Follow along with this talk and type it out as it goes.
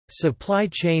Supply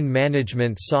Chain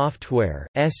Management Software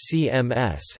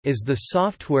 (SCMS) is the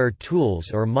software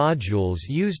tools or modules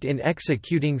used in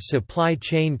executing supply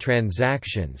chain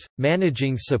transactions,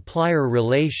 managing supplier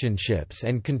relationships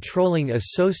and controlling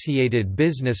associated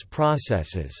business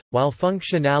processes. While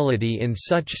functionality in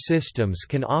such systems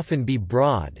can often be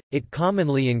broad, it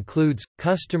commonly includes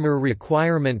customer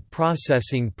requirement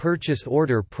processing, purchase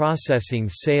order processing,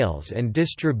 sales and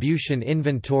distribution,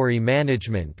 inventory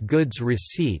management, goods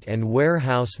receipt and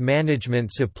warehouse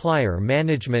management, supplier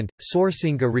management.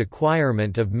 Sourcing. A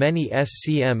requirement of many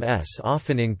SCMS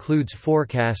often includes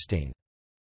forecasting.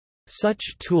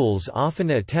 Such tools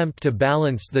often attempt to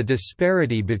balance the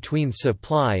disparity between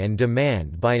supply and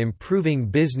demand by improving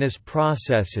business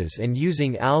processes and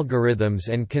using algorithms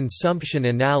and consumption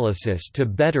analysis to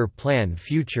better plan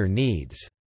future needs.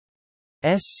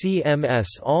 SCMS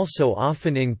also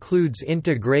often includes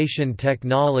integration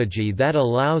technology that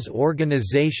allows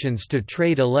organizations to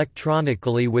trade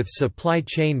electronically with supply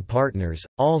chain partners.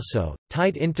 Also,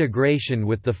 tight integration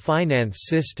with the finance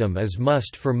system is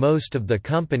must for most of the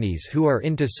companies who are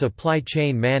into supply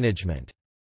chain management.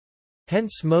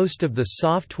 Hence, most of the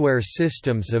software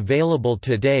systems available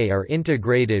today are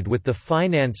integrated with the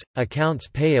finance, accounts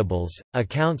payables,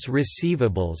 accounts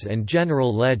receivables, and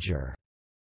general ledger.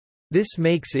 This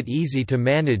makes it easy to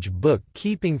manage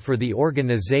bookkeeping for the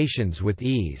organizations with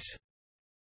ease.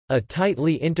 A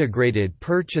tightly integrated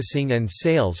purchasing and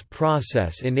sales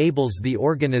process enables the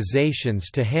organizations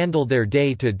to handle their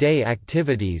day-to-day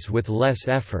activities with less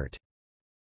effort.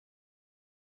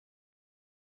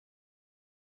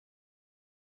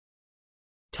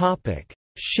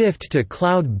 Shift to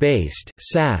cloud-based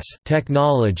SaaS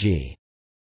technology.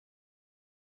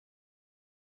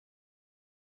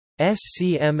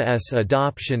 SCMS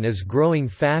adoption is growing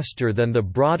faster than the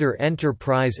broader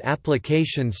enterprise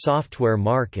application software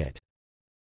market.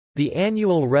 The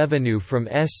annual revenue from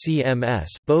SCMS,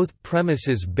 both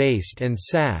premises-based and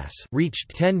SaaS,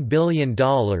 reached $10 billion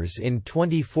in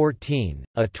 2014,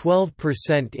 a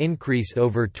 12% increase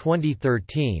over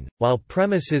 2013. While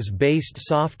premises-based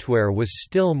software was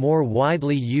still more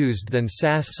widely used than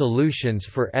SaaS solutions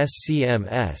for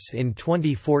SCMS in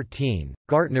 2014,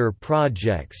 Gartner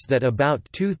projects that about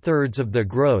two-thirds of the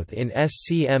growth in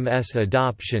SCMS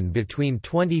adoption between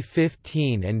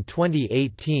 2015 and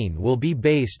 2018 will be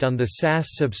based on the SaaS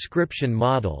subscription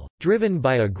model, driven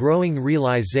by a growing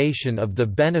realization of the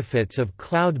benefits of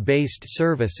cloud-based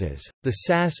services. The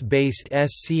SaaS-based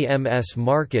SCMS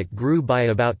market grew by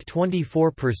about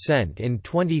 24% in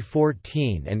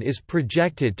 2014 and is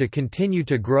projected to continue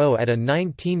to grow at a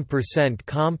 19%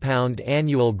 compound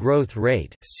annual growth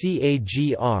rate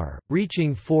 (CAGR),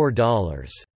 reaching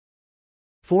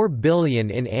 $4.4 billion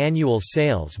in annual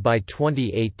sales by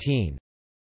 2018.